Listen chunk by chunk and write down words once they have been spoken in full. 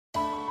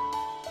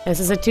This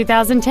is a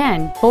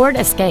 2010 Ford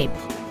Escape.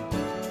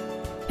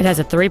 It has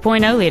a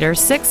 3.0-liter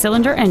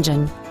six-cylinder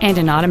engine and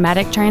an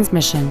automatic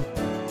transmission.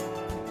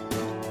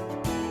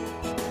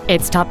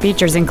 Its top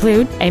features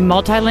include a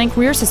multi-link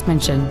rear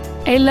suspension,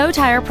 a low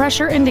tire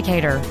pressure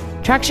indicator,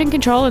 traction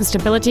control and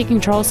stability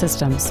control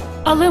systems,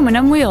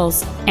 aluminum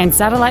wheels, and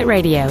satellite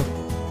radio.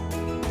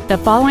 The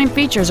following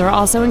features are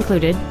also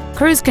included: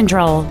 cruise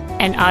control,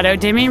 an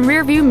auto-dimming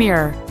rearview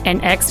mirror,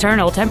 an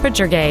external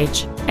temperature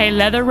gauge, a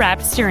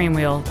leather-wrapped steering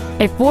wheel,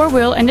 a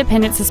four-wheel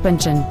independent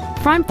suspension,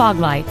 front fog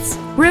lights,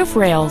 roof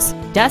rails,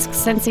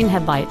 dusk-sensing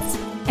headlights,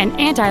 an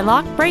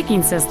anti-lock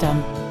braking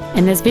system,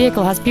 and this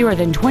vehicle has fewer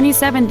than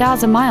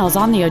 27,000 miles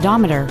on the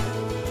odometer.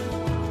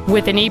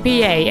 With an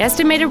EPA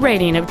estimated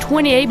rating of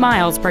 28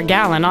 miles per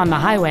gallon on the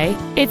highway,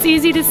 it's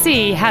easy to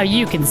see how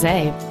you can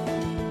save.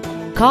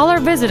 Call or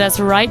visit us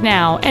right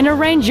now and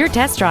arrange your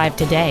test drive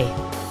today.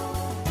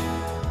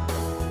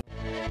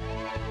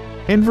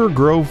 Inver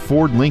Grove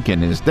Ford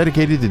Lincoln is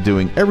dedicated to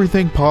doing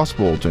everything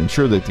possible to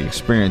ensure that the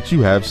experience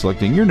you have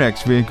selecting your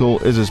next vehicle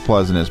is as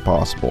pleasant as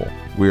possible.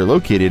 We are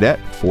located at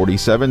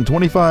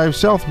 4725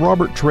 South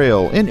Robert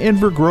Trail in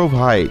Inver Grove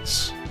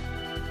Heights.